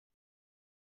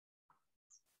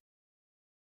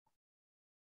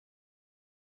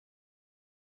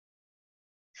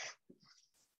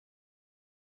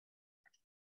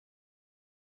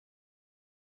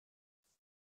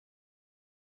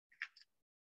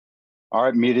All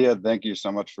right, media, thank you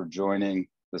so much for joining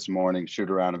this morning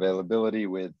shoot around availability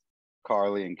with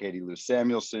Karlie and Katie Lou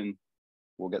Samuelson.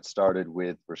 We'll get started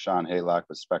with Rashawn Haylock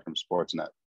with Spectrum Sportsnet.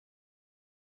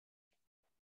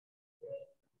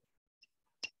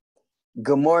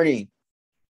 Good morning.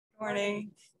 Good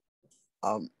morning.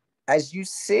 As you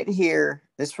sit here,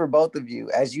 this is for both of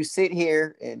you, as you sit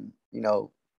here and,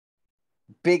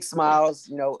 big smiles,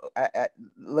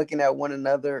 looking at one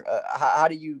another, how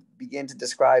do you begin to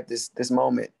describe this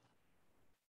moment?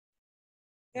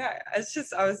 Yeah, I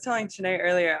was telling Janae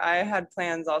earlier, I had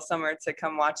plans all summer to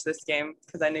come watch this game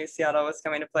because I knew Seattle was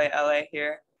coming to play LA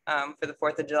here for the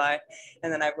 4th of July.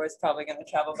 And then I was probably going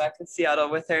to travel back to Seattle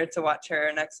with her to watch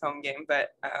her next home game.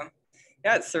 But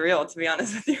yeah, it's surreal, to be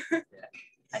honest with you.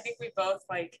 I think we both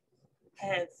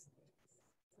have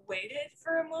waited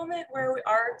for a moment where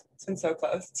it's been so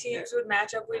close. Teams would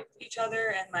match up with each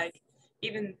other, and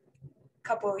even a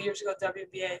couple of years ago,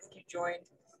 WNBA, I think you joined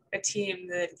a team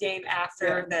the game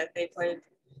after that they played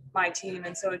my team,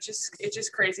 and so it's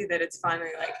just crazy that it's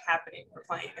finally happening. We're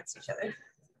playing against each other.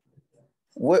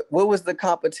 What was the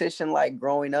competition like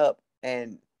growing up,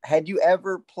 and had you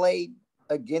ever played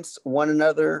against one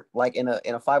another in a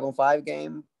 5-on-5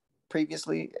 game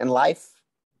previously in life?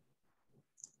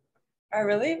 I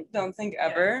really don't think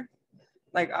ever.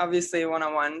 Obviously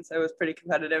one-on-one, so it was pretty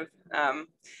competitive.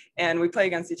 And we play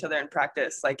against each other in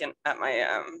practice, at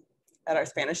our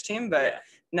Spanish team, but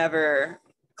never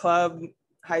club,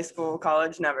 high school,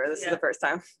 college, never. This is the first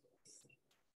time.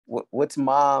 What's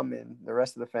mom and the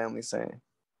rest of the family saying?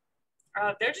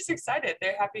 They're just excited.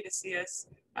 They're happy to see us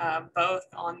both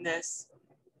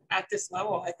at this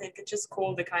level. I think it's just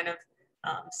cool to kind of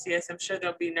see us. I'm sure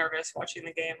they'll be nervous watching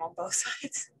the game on both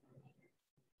sides.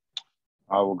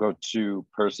 We'll go to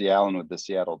Percy Allen with the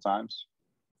Seattle Times.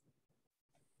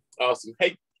 Awesome.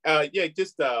 Hey,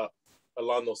 just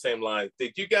along those same lines,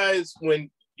 did you guys, when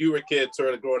you were kids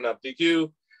sort of growing up, did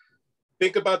you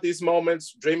think about these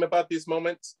moments, dream about these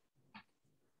moments?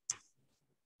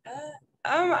 In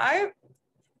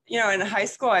high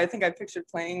school, I think I pictured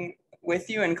playing with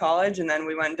you in college, and then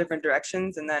we went in different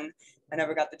directions, and then I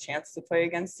never got the chance to play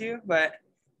against you, but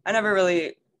I never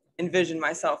really envisioned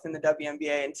myself in the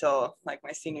WNBA until my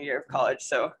senior year of college.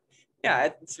 So yeah,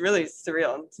 it's really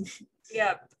surreal.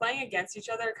 Yeah, playing against each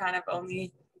other kind of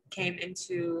only came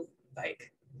into my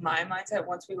mindset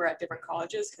once we were at different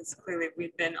colleges, because clearly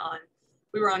we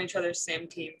were on each other's same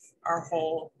team our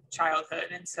whole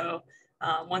childhood. And so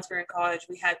once we were in college,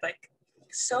 we had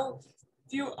so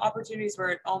few opportunities where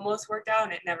it almost worked out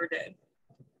and it never did.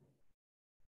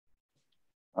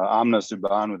 Amna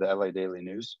Subhan with the LA Daily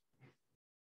News.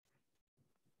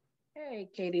 Hey,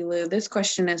 Katie Lou, this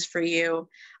question is for you.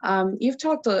 You've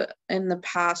talked in the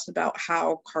past about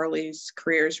how Karlie's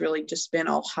career has really just been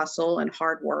all hustle and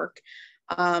hard work.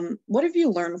 What have you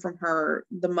learned from her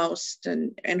the most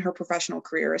in her professional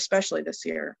career, especially this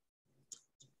year?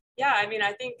 Yeah,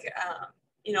 I think,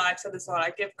 I've said this a lot.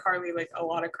 I give Karlie a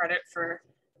lot of credit for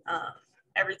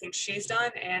everything she's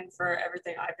done and for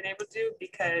everything I've been able to do,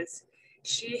 because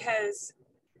she has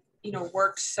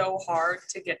worked so hard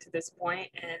to get to this point,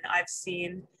 and I've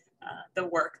seen the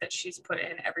work that she's put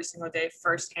in every single day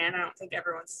firsthand. I don't think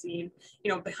everyone's seen,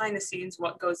 behind the scenes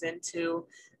what goes into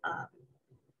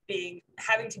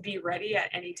having to be ready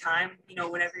at any time,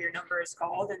 whenever your number is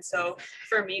called. And so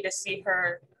for me to see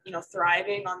her,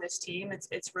 thriving on this team,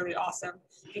 it's really awesome,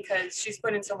 because she's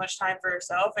put in so much time for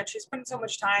herself, and she's put in so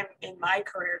much time in my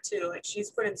career too.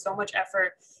 She's put in so much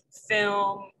effort,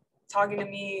 film, talking to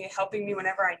me, helping me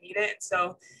whenever I need it.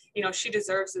 So, she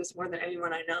deserves this more than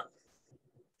anyone I know.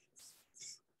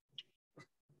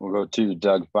 We'll go to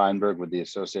Doug Feinberg with the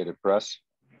Associated Press.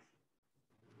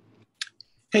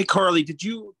 Hey, Karlie, did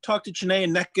you talk to Janae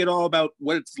and Nick at all about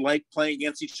what it's like playing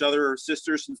against each other or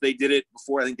sisters, since they did it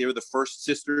before? I think they were the first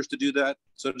sisters to do that,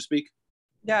 so to speak.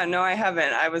 Yeah, no, I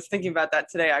haven't. I was thinking about that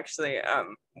today, actually,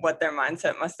 what their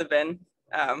mindset must have been.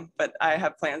 But I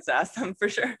have plans to ask them for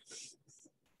sure.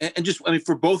 And just,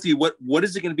 for both of you, what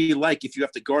is it going to be like if you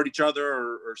have to guard each other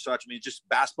or such? Just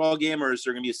basketball game, or is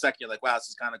there going to be a second you're like, wow, this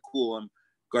is kind of cool, I'm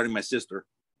guarding my sister?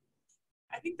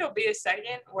 I think there'll be a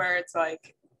second where it's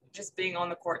just being on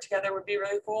the court together would be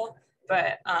really cool,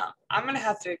 but I'm going to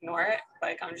have to ignore it.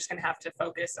 I'm just going to have to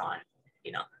focus on,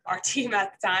 our team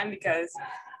at the time, because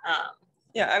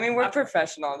we're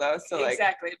professional though. So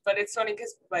exactly. But it's funny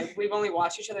because we've only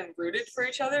watched each other and rooted for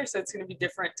each other. So it's going to be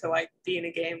different to be in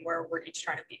a game where we're each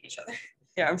trying to beat each other.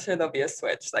 Yeah, I'm sure there'll be a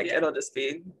switch. It'll just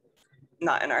be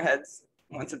not in our heads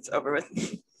once it's over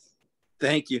with.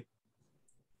 Thank you.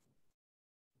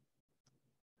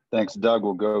 Thanks, Doug.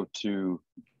 We'll go to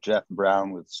Jeff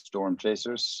Brown with Storm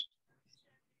Chasers.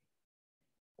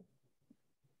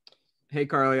 Hey,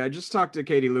 Karlie, I just talked to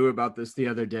Katie Lou about this the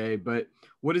other day, but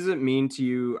what does it mean to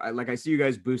you? I see you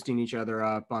guys boosting each other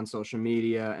up on social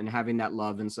media and having that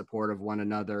love and support of one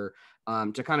another,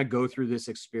 to kind of go through this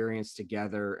experience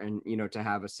together and, to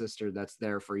have a sister that's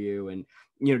there for you and,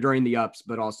 during the ups,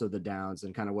 but also the downs,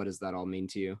 and kind of what does that all mean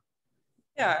to you?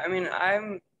 Yeah, I mean,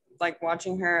 I'm like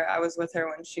watching her. I was with her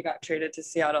when she got traded to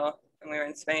Seattle and we were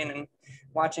in Spain, and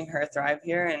watching her thrive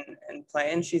here and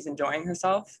play, and she's enjoying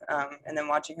herself. And then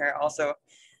watching her also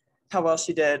how well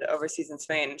she did overseas in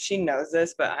Spain. She knows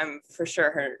this, but I'm for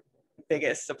sure her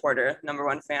biggest supporter, number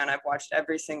one fan. I've watched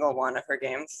every single one of her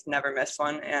games, never missed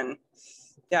one. And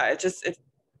yeah,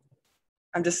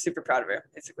 I'm just super proud of her,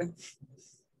 basically.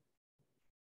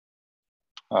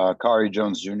 Kari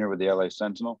Jones Jr. with the LA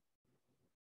Sentinel.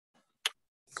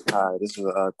 Hi, this is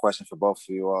a question for both of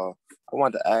you all. I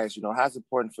wanted to ask, how it's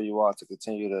important for you all to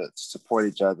continue to support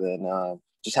each other and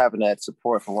just having that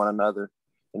support for one another.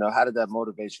 How did that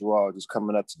motivate you all just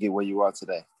coming up to get where you are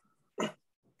today? I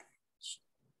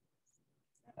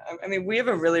mean, we have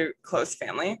a really close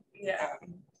family. Yeah.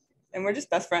 And we're just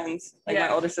best friends, like my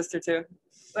older sister too.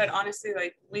 But honestly,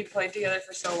 like we played together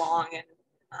for so long, and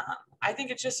I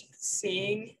think it's just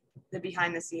seeing the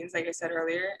behind the scenes, like I said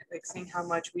earlier, like seeing how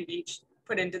much we've each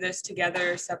put into this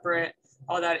together, separate,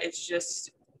 all that. It's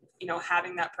just,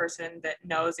 having that person that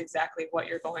knows exactly what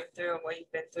you're going through and what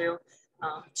you've been through,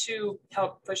 to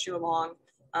help push you along.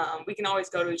 We can always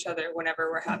go to each other whenever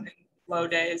we're having low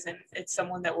days, and it's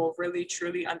someone that will really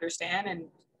truly understand and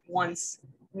wants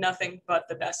nothing but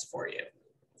the best for you.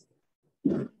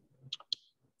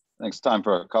 Thanks. Time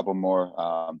for a couple more.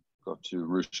 Go to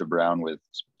Rusha Brown with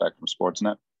Spectrum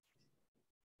Sportsnet.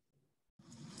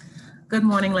 Good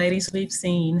morning, ladies. We've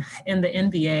seen in the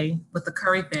NBA with the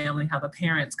Curry family how the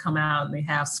parents come out and they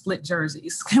have split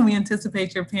jerseys. Can we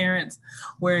anticipate your parents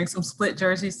wearing some split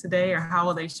jerseys today, or how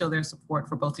will they show their support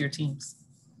for both your teams?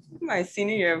 My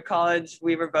senior year of college,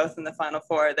 we were both in the Final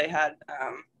Four. They had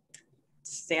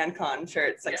StanCon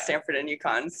shirts, like Stanford and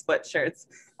UConn split shirts.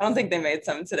 I don't think they made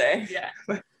some today. Yeah,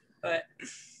 but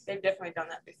they've definitely done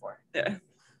that before. Yeah.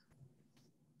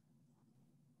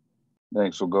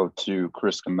 Thanks. We'll go to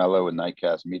Chris Camello with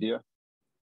Nightcast Media.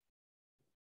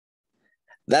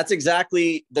 That's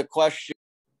exactly the question.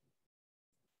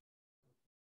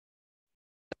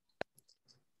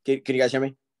 Can you guys hear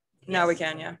me? No, we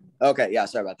can, yeah. Okay, yeah,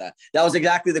 sorry about that. That was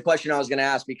exactly the question I was going to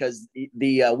ask, because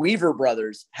the Weaver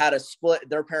brothers had a split.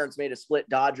 Their parents made a split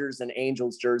Dodgers and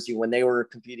Angels jersey when they were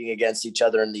competing against each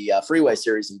other in the Freeway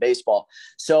Series in baseball.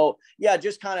 So, yeah,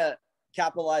 just kind of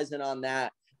capitalizing on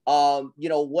that.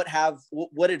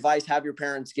 What advice have your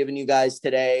parents given you guys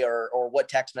today, or what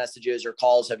text messages or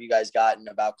calls have you guys gotten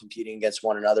about competing against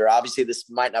one another? Obviously this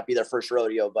might not be their first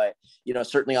rodeo, but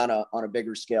certainly on a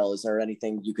bigger scale. Is there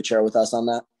anything you could share with us on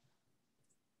that?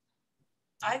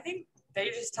 I think they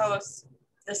just tell us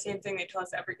the same thing they tell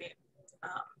us every game.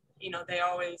 They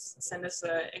always send us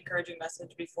an encouraging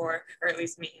message before, or at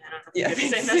least me. I don't know if you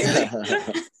get the same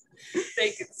message.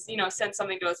 They, send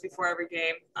something to us before every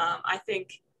game. I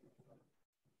think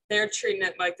they're treating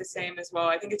it like the same as well.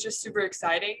 I think it's just super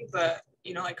exciting, but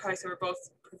like Karlie said, we're both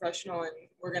professional and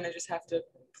we're gonna just have to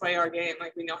play our game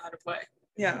like we know how to play.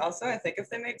 Yeah. Also, I think if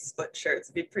they made split shirts,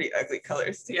 it'd be pretty ugly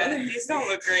colors together. Yeah, these don't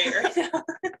look great right now.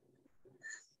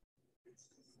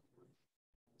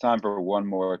 Time for one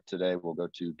more today. We'll go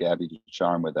to Gabby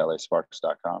Ducharme with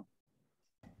LASparks.com.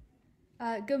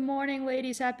 Good morning,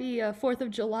 ladies. Happy 4th of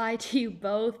July to you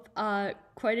both.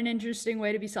 Quite an interesting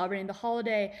way to be celebrating the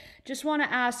holiday. Just want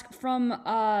to ask, from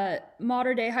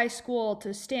modern day high school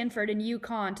to Stanford and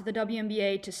UConn to the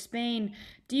WNBA to Spain,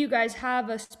 do you guys have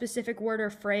a specific word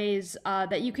or phrase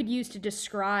that you could use to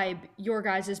describe your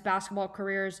guys' basketball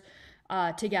careers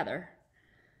together?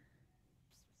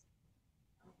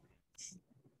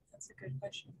 That's a good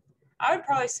question. I would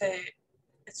probably say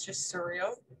it's just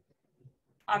surreal.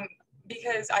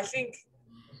 Because I think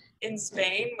in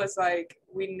Spain was like,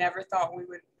 we never thought we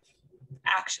would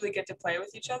actually get to play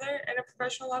with each other at a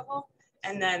professional level.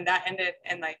 And then that ended,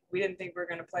 and like, we didn't think we were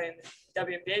going to play in the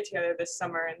WNBA together this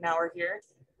summer, and now we're here.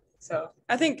 So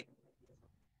I think,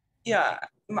 yeah,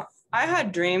 I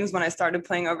had dreams when I started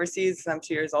playing overseas, because I'm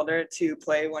 2 years older, to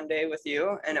play one day with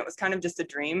you. And it was kind of just a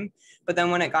dream. But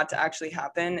then when it got to actually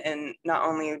happen, and not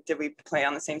only did we play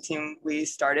on the same team, we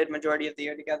started majority of the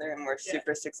year together and we're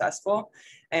super successful,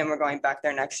 and we're going back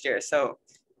there next year. So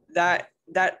that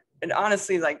it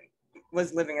honestly like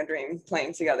was living a dream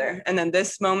playing together. And then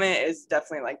this moment is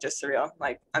definitely like just surreal.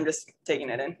 Like I'm just taking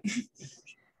it in.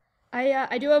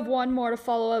 I do have one more to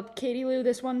follow up. Katie Lou,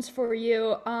 this one's for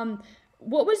you.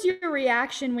 what was your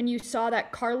reaction when you saw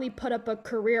that Karlie put up a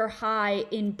career high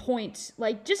in points?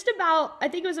 Like just about, I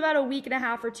think it was about a week and a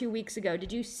half or 2 weeks ago.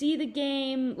 Did you see the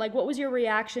game? Like what was your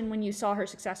reaction when you saw her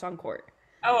success on court?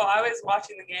 Oh, I was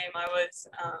watching the game.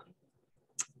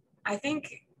 I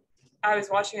think I was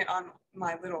watching it on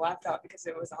my little laptop because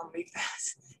it was on League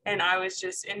Pass. And I was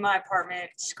just in my apartment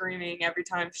screaming every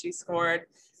time she scored.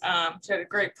 She had a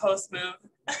great post move.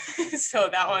 So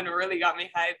that one really got me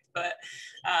hyped. But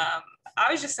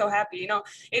I was just so happy. You know,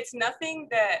 it's nothing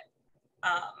that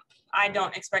I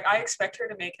don't expect. I expect her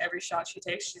to make every shot she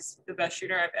takes. She's the best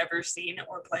shooter I've ever seen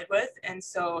or played with. And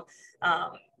so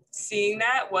seeing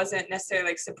that wasn't necessarily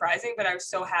like surprising, but I was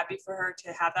so happy for her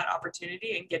to have that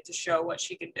opportunity and get to show what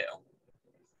she can do.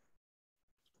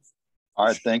 All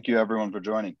right. Thank you everyone for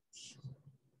joining.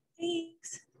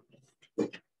 Thanks.